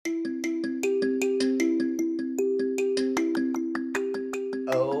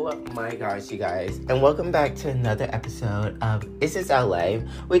My gosh, you guys, and welcome back to another episode of Is This LA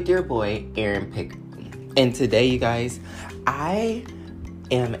with your boy Aaron Pick. And today, you guys, I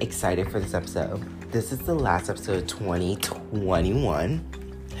am excited for this episode. This is the last episode of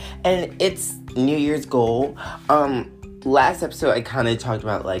 2021, and it's New Year's goal. Last episode I kind of talked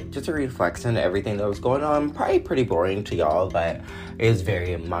about just a reflection of everything that was going on. Probably pretty boring to y'all, but it was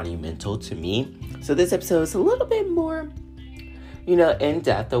very monumental to me. So this episode is a little bit more, in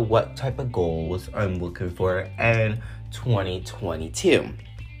depth of what type of goals I'm looking for in 2022.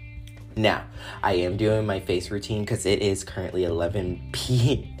 Now, I am doing my face routine because it is currently 11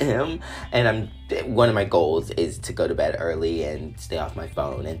 p.m. and one of my goals is to go to bed early and stay off my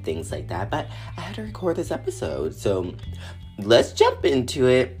phone and things like that. But I had to record this episode, so let's jump into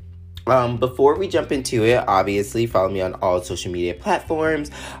it. Before we jump into it, obviously follow me on all social media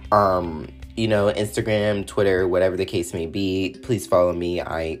platforms. Instagram, Twitter, whatever the case may be. Please follow me.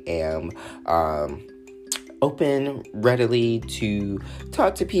 I am open readily to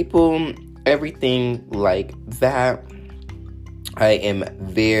talk to people, everything like that. I am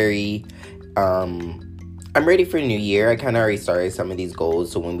very I'm ready for New Year. I kind of already started some of these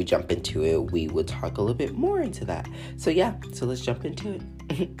goals, so when we jump into it, we will talk a little bit more into that. So let's jump into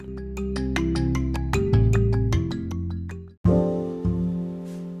it.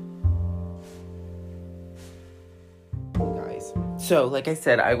 So, like I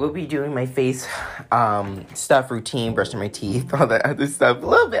said, I will be doing my face stuff, routine, brushing my teeth, all that other stuff. A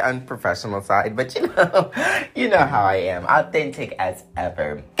little bit unprofessional side, but you know how I am. Authentic as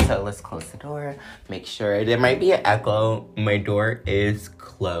ever. So let's close the door. Make sure there might be an echo. My door is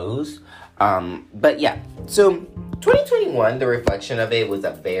closed. But yeah. So 2021, the reflection of it was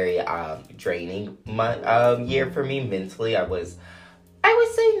a very draining year for me mentally. I would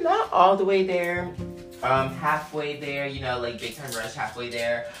say not all the way there. Halfway there, Big Time Rush halfway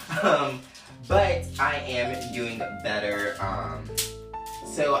there. But I am doing better.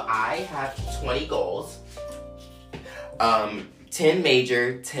 So I have 20 goals. 10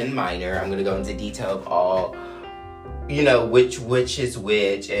 major, 10 minor. I'm gonna go into detail of all, which is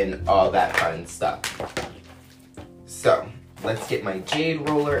which and all that fun stuff. So let's get my jade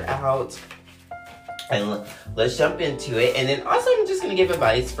roller out. And let's jump into it. And then also I'm just going to give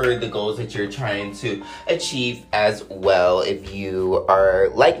advice for the goals that you're trying to achieve as well. If you are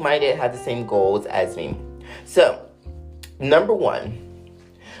like-minded, have the same goals as me. So, number 1.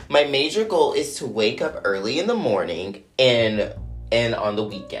 My major goal is to wake up early in the morning and on the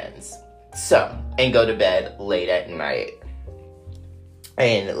weekends. And go to bed late at night.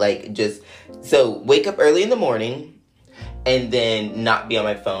 And wake up early in the morning and then not be on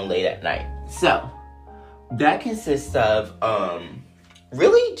my phone late at night. So, that consists of,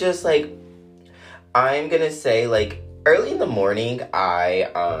 really just, I'm gonna say, early in the morning, I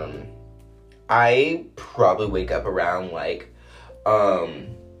probably wake up around,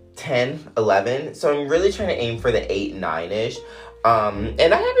 10, 11, so I'm really trying to aim for the 8, 9-ish,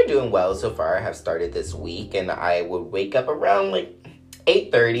 and I have been doing well so far. I have started this week, and I would wake up around,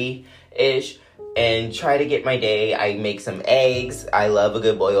 8:30-ish, and try to get my day. I make some eggs. I love a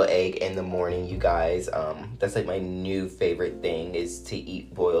good boiled egg in the morning, you guys. That's my new favorite thing is to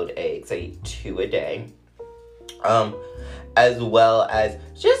eat boiled eggs. I eat 2 a day. As well as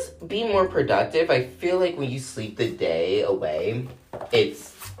just be more productive. I feel like when you sleep the day away,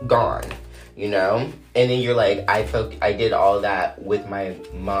 it's gone, And then you're I did all that with my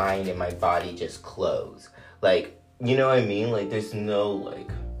mind and my body just closed. You know what I mean? There's no,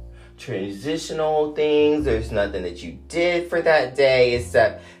 transitional things. There's nothing that you did for that day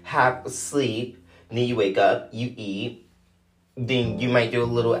except have sleep. And then you wake up, you eat. Then you might do a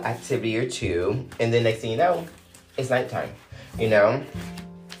little activity or two. And then next thing you know, it's nighttime, And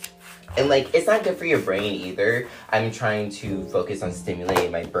it's not good for your brain either. I'm trying to focus on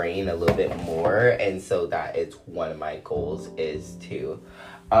stimulating my brain a little bit more. And so that is one of my goals is to,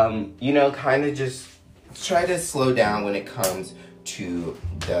 kind of just try to slow down when it comes to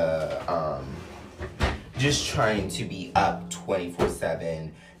the just trying to be up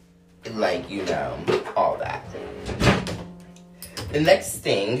 24/7, all that. The next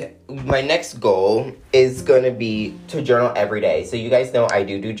thing, my next goal is going to be to journal every day. So you guys know I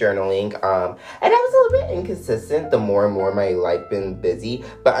do journaling, and I was a little bit inconsistent the more and more my life been busy,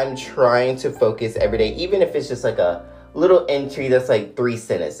 but I'm trying to focus every day, even if it's just a little entry that's 3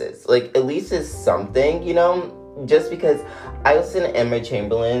 sentences. At least it's something, just because I listen to Emma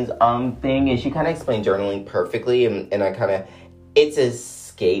Chamberlain's thing, and she kind of explained journaling perfectly, and I kind of, it's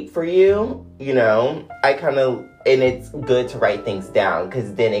escape for you, and it's good to write things down,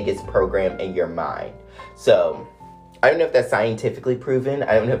 because then it gets programmed in your mind. So, I don't know if that's scientifically proven.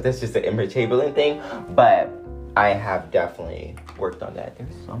 I don't know if that's just an Emma Chamberlain thing, but I have definitely worked on that.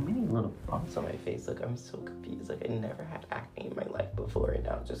 There's so many little bumps on my face. Like, I'm so confused. Like, I never had acne in my life before, and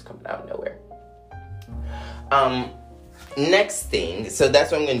now it's just coming out of nowhere. Next thing, so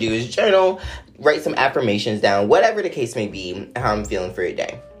that's what I'm gonna do is journal, write some affirmations down, whatever the case may be, how I'm feeling for a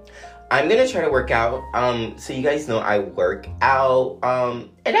day. I'm gonna try to work out. So you guys know I work out, and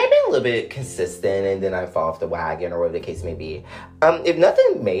I've been a little bit consistent, and then I fall off the wagon, or whatever the case may be. If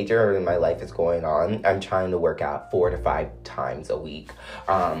nothing major in my life is going on, I'm trying to work out 4 to 5 times a week.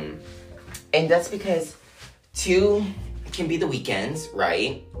 And that's because 2 can be the weekends,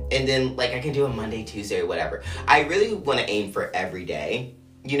 right? And then, like, I can do a Monday, Tuesday, or whatever. I really want to aim for every day,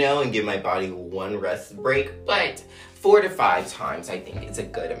 you know, and give my body one rest break. But 4 to 5 times, I think, is a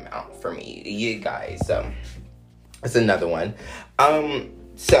good amount for me, you guys. So, that's another one.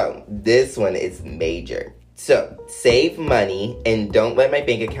 So, this one is major. So, save money and don't let my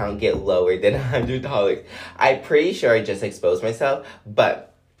bank account get lower than $100. I'm pretty sure I just exposed myself, but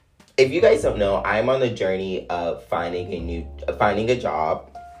if you guys don't know, I'm on the journey of finding a job,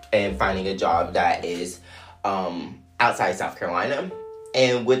 and finding a job that is outside South Carolina.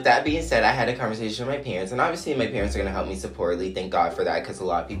 And with that being said, I had a conversation with my parents, and obviously my parents are going to help me supportly. Thank God for that, because a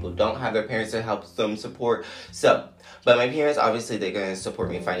lot of people don't have their parents to help them support. So, but my parents, obviously, they're going to support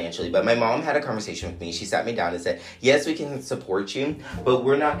me financially. But my mom had a conversation with me. She sat me down and said, yes, we can support you, but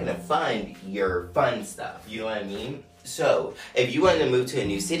we're not going to fund your fun stuff. You know what I mean? So, if you want to move to a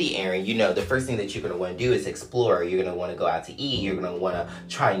new city, Aaron, you know, the first thing that you're going to want to do is explore. You're going to want to go out to eat. You're going to want to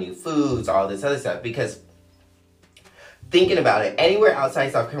try new foods, all this other stuff. Because thinking about it, anywhere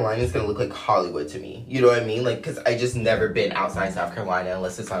outside South Carolina is going to look like Hollywood to me. You know what I mean? Like, because I just never been outside South Carolina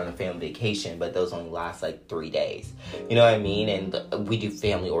unless it's on a family vacation. But those only last, like, 3 days. You know what I mean? And we do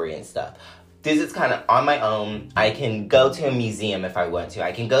family-oriented stuff. This is kind of on my own. I can go to a museum if I want to.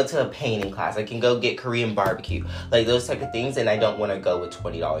 I can go to a painting class. I can go get Korean barbecue. Like, those type of things. And I don't want to go with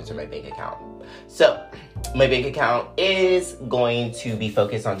 $20 in my bank account. So, my bank account is going to be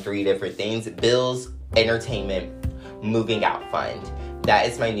focused on 3 different things. Bills, entertainment, moving out fund. That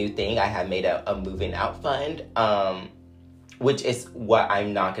is my new thing. I have made a moving out fund, which is what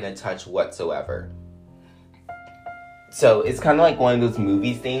I'm not going to touch whatsoever. So it's kind of like one of those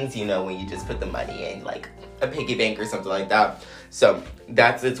movies things, you know, when you just put the money in like a piggy bank or something like that. So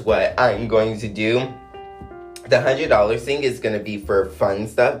that's what I'm going to do. The $100 thing is going to be for fun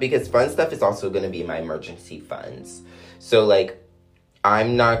stuff, because fun stuff is also going to be my emergency funds. So, like,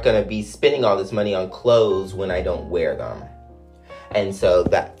 I'm not going to be spending all this money on clothes when I don't wear them. And so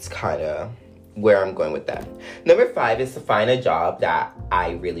that's kind of where I'm going with that. Number 5 is to find a job that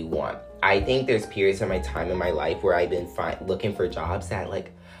I really want. I think there's periods in my time in my life where I've been looking for jobs that,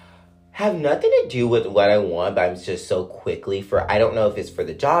 like, have nothing to do with what I want, but I'm just so quickly I don't know if it's for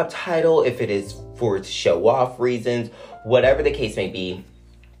the job title, if it is for show off reasons, whatever the case may be,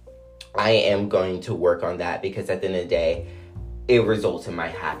 I am going to work on that, because at the end of the day, it results in my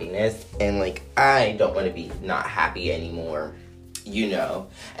happiness, and, like, I don't want to be not happy anymore, you know.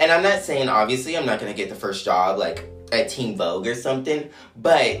 And I'm not saying, obviously, I'm not going to get the first job, like, at Teen Vogue or something,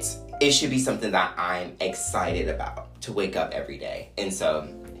 but it should be something that I'm excited about, to wake up every day. And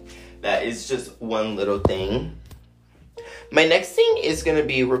so that is just one little thing. My next thing is going to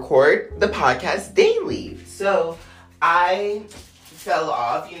be record the podcast daily. So I fell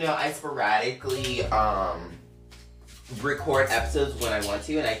off, you know, I sporadically record episodes when I want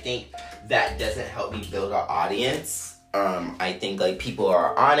to, and I think that doesn't help me build an audience. I think, like, people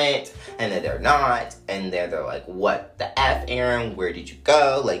are on it, and then they're not, and they're like, what the F, Aaron? Where did you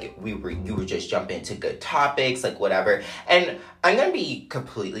go? Like, you were just jumping to good topics, like, whatever. And I'm gonna be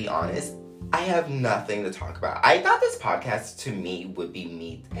completely honest, I have nothing to talk about. I thought this podcast, to me, would be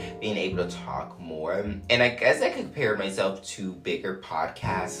me being able to talk more. And I guess I compare myself to bigger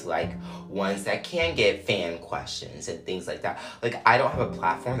podcasts, like ones that can get fan questions and things like that. Like, I don't have a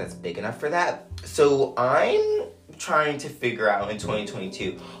platform that's big enough for that. So I'm trying to figure out in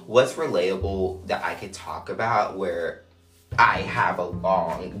 2022 what's relatable that I could talk about where I have a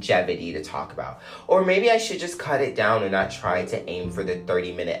longevity to talk about. Or maybe I should just cut it down and not try to aim for the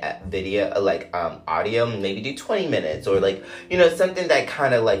 30-minute video, like, audio. Maybe do 20 minutes, or, like, you know, something that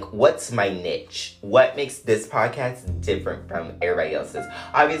kind of, like, what's my niche? What makes this podcast different from everybody else's?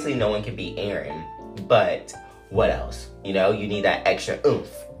 Obviously, no one can be Aaron, but what else? You know, you need that extra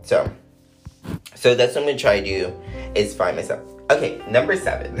oomph. So that's what I'm going to try to do, is find myself. Okay, number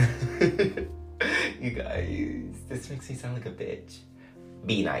 7. You guys, this makes me sound like a bitch.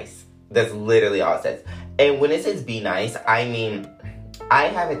 Be nice. That's literally all it says. And when it says be nice, I mean, I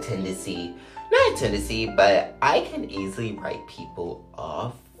have a tendency, not a tendency, but I can easily write people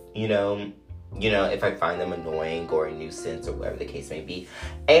off, you know, if I find them annoying or a nuisance or whatever the case may be.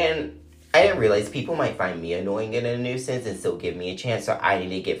 And I didn't realize people might find me annoying and a nuisance and still give me a chance, so I need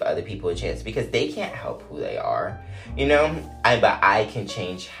to give other people a chance because they can't help who they are, but I can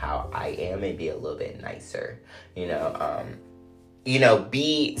change how I am and be a little bit nicer,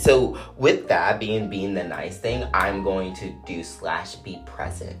 so with that being the nice thing, I'm going to do / be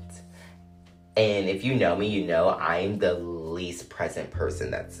present. And if you know me, you know I'm the least present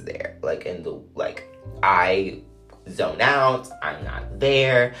person that's there. I zone out, I'm not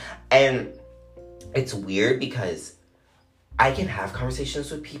there. And it's weird because I can have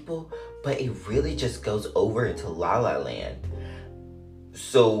conversations with people, but it really just goes over into la la land.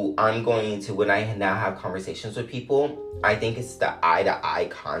 So I'm going to, when I now have conversations with people, I think it's the eye-to-eye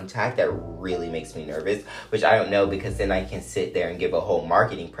contact that really makes me nervous, which I don't know because then I can sit there and give a whole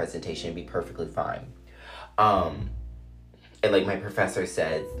marketing presentation and be perfectly fine. And my professor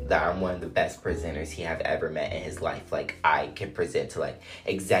said that I'm one of the best presenters he have ever met in his life. I can present to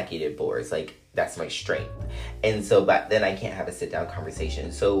executive boards. That's my strength. And so, but then I can't have a sit down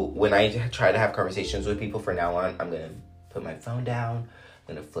conversation. So when I try to have conversations with people from now on, I'm going to put my phone down.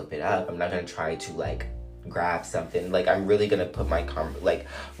 I'm going to flip it up. I'm not going to try to grab something. I'm really going to put my,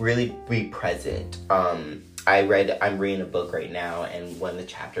 really be present. I'm reading a book right now, and one of the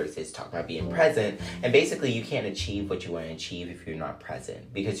chapters is talking about being present. And basically, you can't achieve what you want to achieve if you're not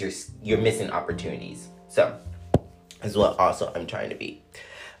present because you're missing opportunities. So, is what also I'm trying to be.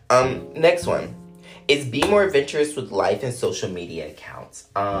 Next one is be more adventurous with life and social media accounts.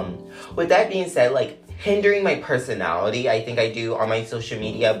 With that being said, hindering my personality, I think I do on my social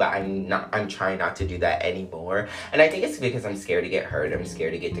media, but I'm trying not to do that anymore. And I think it's because I'm scared to get hurt. I'm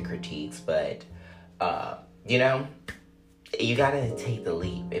scared to get the critiques, but you gotta take the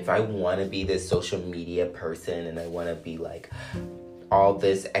leap. If I want to be this social media person and I want to be all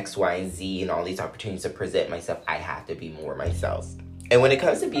this X, Y, and Z and all these opportunities to present myself, I have to be more myself. And when it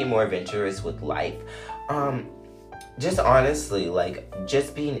comes to being more adventurous with life, just honestly,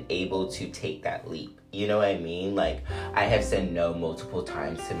 just being able to take that leap. You know what I mean? I have said no multiple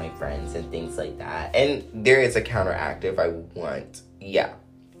times to my friends and things like that. And there is a counteractive I want. Yeah.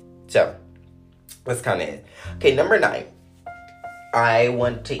 So, that's kind of it. Okay, number 9. I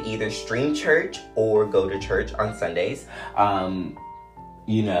want to either stream church or go to church on Sundays. I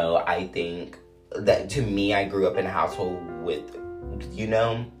think that to me, I grew up in a household with,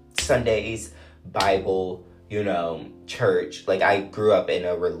 Sundays, Bible, church. I grew up in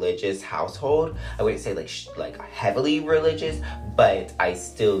a religious household. I wouldn't say heavily religious, but I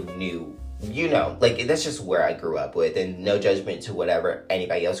still knew, that's just where I grew up with, and no judgment to whatever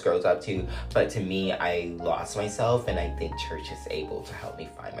anybody else grows up to. But to me, I lost myself, and I think church is able to help me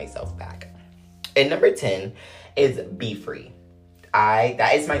find myself back. And number 10 is be free.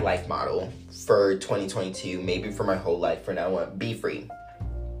 That is my life model for 2022, maybe for my whole life from now on. Be free.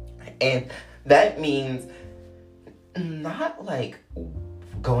 And that means not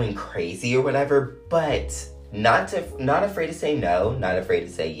going crazy or whatever, but not afraid to say no, not afraid to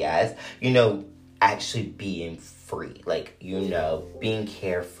say yes, actually being free, being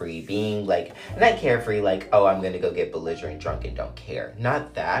carefree, being not carefree, oh, I'm gonna go get belligerent drunk and don't care.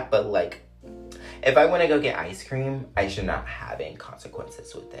 Not that, but if I want to go get ice cream, I should not have any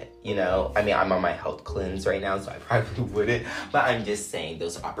consequences with it, I'm on my health cleanse right now, so I probably wouldn't, but I'm just saying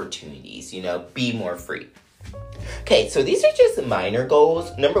those opportunities, be more free. Okay, so these are just minor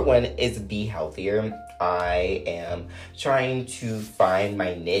goals. Number 1 is be healthier. I am trying to find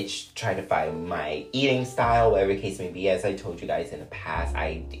my niche, try to find my eating style, whatever the case may be. As I told you guys in the past,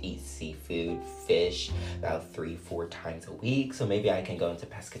 I eat seafood, fish, about 3-4 times a week. So maybe I can go into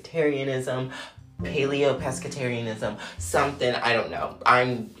pescatarianism, paleo-pescatarianism, something, I don't know.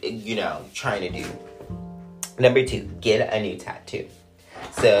 I'm, trying to do. Number 2, get a new tattoo.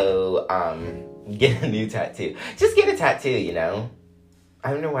 So, get a new tattoo. Just get a tattoo, I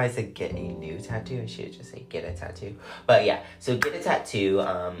don't know why I said get a new tattoo. I should just say get a tattoo. But yeah, so get a tattoo.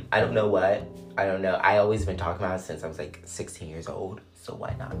 I don't know what. I don't know. I always been talking about it since I was 16 years old. So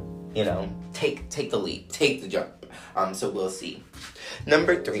why not? Take the leap. Take the jump. So we'll see.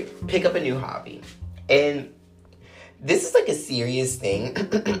 Number 3, pick up a new hobby. And this is a serious thing.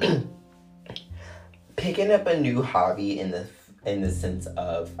 Picking up a new hobby in the sense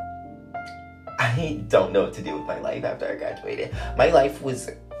of I don't know what to do with my life after I graduated. My life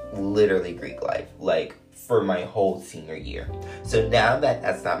was literally Greek life, for my whole senior year. So now that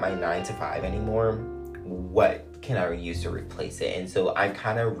that's not my 9 to 5 anymore, what can I use to replace it? And so I'm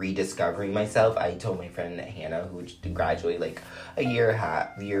kind of rediscovering myself. I told my friend Hannah, who graduated like a year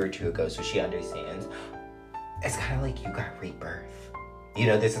or two ago, so she understands. It's kind of like you got rebirth. You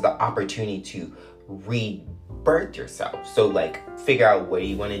know, this is the opportunity to rebirth yourself. So like figure out what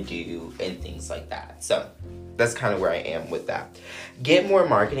you want to do and things like that. So that's kind of where I am with that. Get more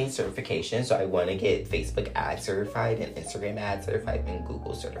marketing certification. So I want to get Facebook ad certified and Instagram ad certified and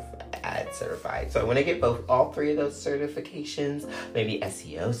Google ad certified. So I want to get all three of those certifications, maybe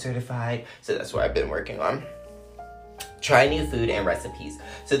SEO certified. So that's what I've been working on. Try new food and recipes.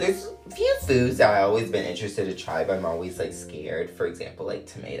 So there's a few foods that I've always been interested to try, but I'm always like scared. For example, like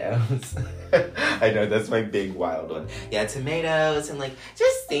tomatoes. I know that's my big wild one. Yeah, tomatoes and like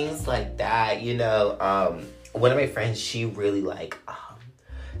just things like that, you know. One of my friends, she really like,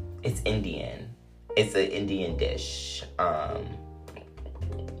 it's Indian. It's an Indian dish.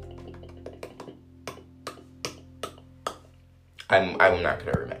 I'm not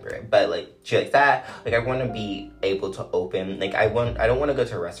gonna remember it, but like she likes that. Like I want to be able to open. Like I don't want to go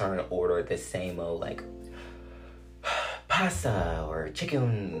to a restaurant and order the same old like pasta or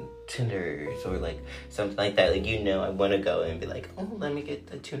chicken tenders or like something like that. Like, you know, I want to go and be like, oh, let me get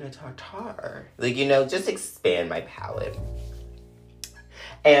the tuna tartare. Like, you know, just expand my palate.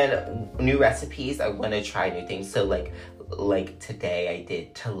 And new recipes, I want to try new things. So like today I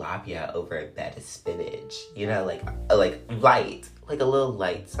did tilapia over a bed of spinach. You know, like light, like a little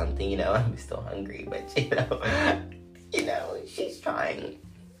light something. You know, I'm still hungry, but you know, she's trying.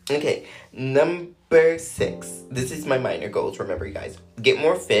 Okay, number 6. This is my minor goals. Remember, you guys, get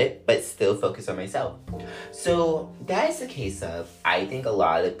more fit, but still focus on myself. So that is the case of, I think a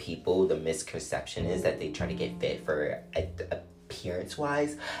lot of people, the misconception is that they try to get fit for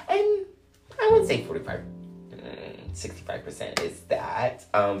appearance-wise, and I would say 65% is that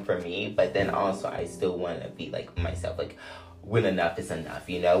for me. But then also, I still want to be like myself, like when enough is enough,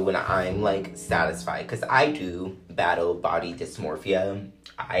 you know, when I'm like satisfied, because I do battle body dysmorphia.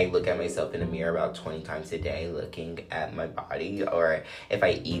 I look at myself in the mirror about 20 times a day looking at my body, or if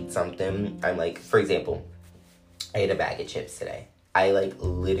I eat something, I'm like, for example, I ate a bag of chips today. I like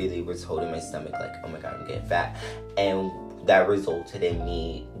literally was holding my stomach like, oh my god, I'm getting fat. And that resulted in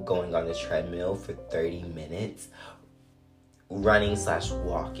me going on the treadmill for 30 minutes,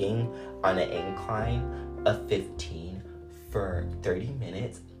 running/walking on an incline of 15 for 30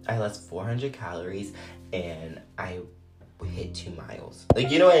 minutes. I lost 400 calories and I hit 2 miles. Like,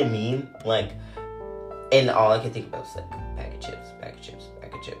 you know what I mean? Like, and all I could think about was like bag of chips.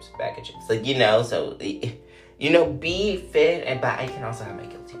 Like, you know, so, you know, be fit, but I can also have my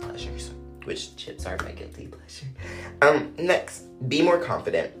guilty pleasures, which chips are my guilty pleasure. Next, be more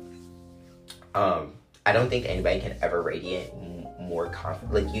confident. I don't think anybody can ever radiate more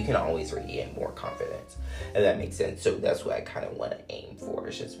confidence. Like, you can always radiate more confidence, if that makes sense. So that's what I kind of want to aim for,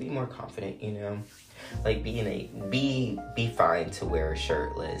 is just be more confident, you know? Like, be fine to wear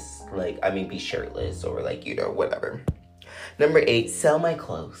shirtless. Like, I mean, be shirtless or like, you know, whatever. Number 8, sell my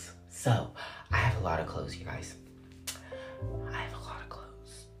clothes. So, I have a lot of clothes, you guys. I have a lot of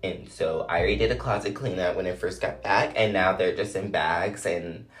clothes. And so, I already did a closet clean out when I first got back, and now they're just in bags,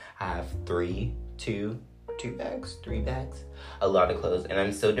 and I have 3 bags, a lot of clothes. And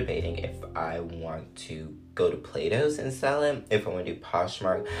I'm still debating if I want to go to Plato's and sell it, if I want to do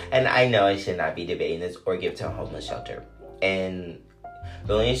Poshmark. And I know I should not be debating this, or give to a homeless shelter. And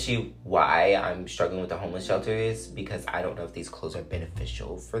the only issue why I'm struggling with the homeless shelter is because I don't know if these clothes are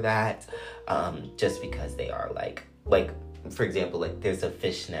beneficial for that. Just because they are like for example, like there's a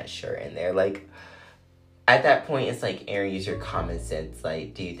fishnet shirt in there. Like, at that point, it's like, Aaron, use your common sense.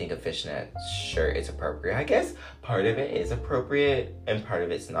 Like, do you think a fishnet shirt is appropriate? I guess part of it is appropriate and part of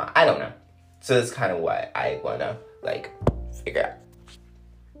it's not. I don't know. So that's kind of what I want to, like, figure out.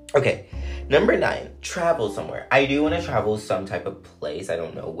 Okay, number 9, travel somewhere. I do want to travel some type of place. I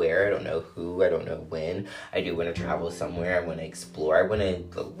don't know where. I don't know who. I don't know when. I do want to travel somewhere. I want to explore. I want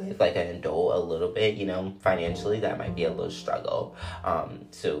to live like an adult a little bit, you know. Financially, that might be a little struggle.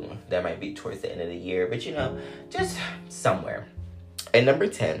 So that might be towards the end of the year. But, you know, just somewhere. And number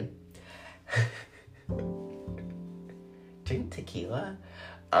 10, drink tequila.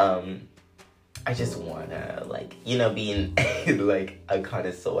 I just wanna, like, you know, being like a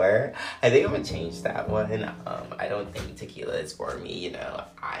connoisseur. I think I'm gonna change that one. I don't think tequila is for me, you know.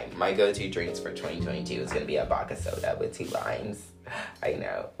 My go-to drinks for 2022 is gonna be a vodka soda with 2 limes. I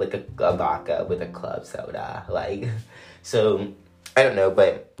know, like a vodka with a club soda, like. So I don't know,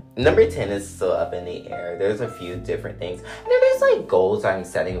 but number 10 is still up in the air. There's a few different things, and then there's like goals I'm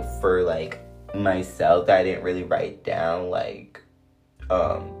setting for like myself that I didn't really write down, like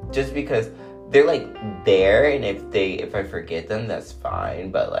just because they're like there, and if I forget them, that's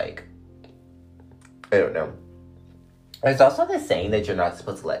fine. But like, I don't know. There's also this saying that you're not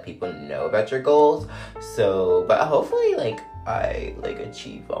supposed to let people know about your goals. So, but hopefully, like, I, like,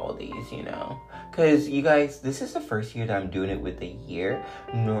 achieve all these, you know? Because, you guys, this is the first year that I'm doing it with a year.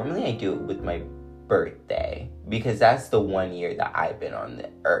 Normally, I do it with my birthday. Because that's the 1 year that I've been on the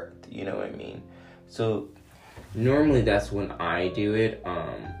earth. You know what I mean? So, normally, that's when I do it.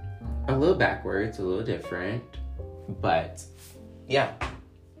 A little backwards, a little different. But, yeah.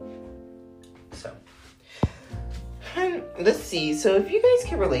 So. And let's see. So if you guys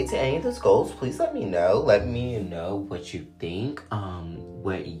can relate to any of those goals, please let me know. Let me know what you think.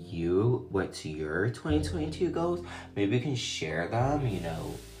 What's your 2022 goals? Maybe we can share them, you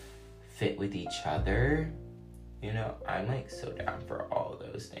know, fit with each other. You know, I'm like so down for all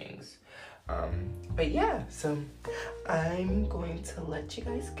those things. But yeah, so I'm going to let you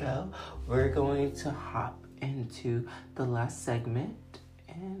guys go. We're going to hop into the last segment,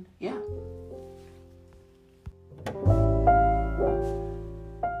 and yeah.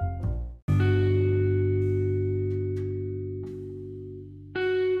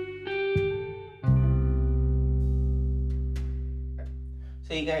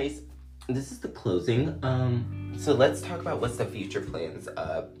 So you guys, this is the closing. So let's talk about what's the future plans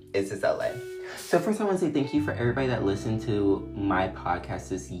of Is This LA? So first I want to say thank you for everybody that listened to my podcast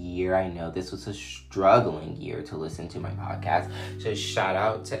this year. I know this was a struggling year to listen to my podcast. So shout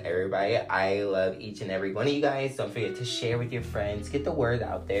out to everybody. I love each and every one of you guys. Don't forget to share with your friends. Get the word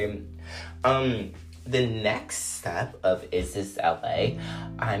out there. The next step of Is This LA,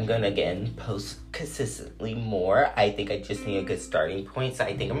 I'm gonna again post consistently more. I think I just need a good starting point. So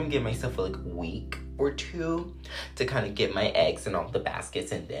I think I'm gonna give myself like a week or two to kind of get my eggs in all the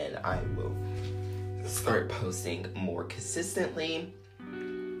baskets, and then I will start posting more consistently,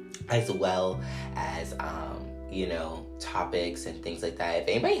 as well as you know, topics and things like that. If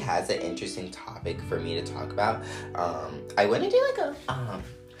anybody has an interesting topic for me to talk about, I want to do like a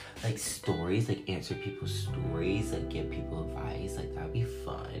like stories, like answer people's stories, like give people advice, like that'd be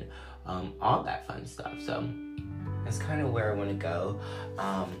fun. All that fun stuff. So that's kind of where I want to go.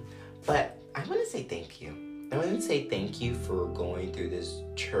 But I want to say thank you. I want to say thank you for going through this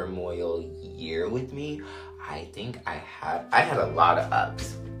turmoil year with me. I think I had a lot of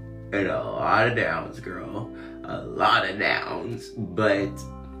ups and a lot of downs, girl. A lot of downs, but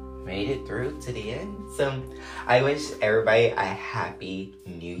made it through to the end. So I wish everybody a happy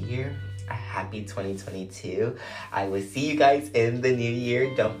new year, a happy 2022. I will see you guys in the new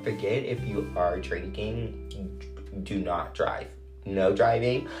year. Don't forget, if you are drinking, do not drive. No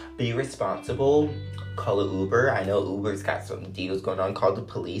driving. Be responsible. Call an Uber. I know Uber's got some deals going on. Call the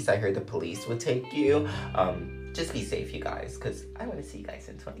police. I heard the police would take you. Just be safe, you guys, because I want to see you guys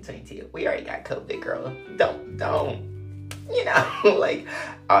in 2022. We already got COVID, girl. Don't. You know, like,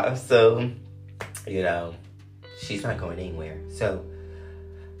 so, you know, she's not going anywhere. So,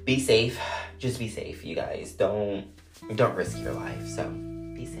 be safe. Just be safe, you guys. Don't risk your life. So,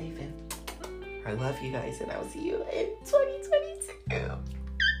 be safe, and I love you guys, and I'll see you in 2022.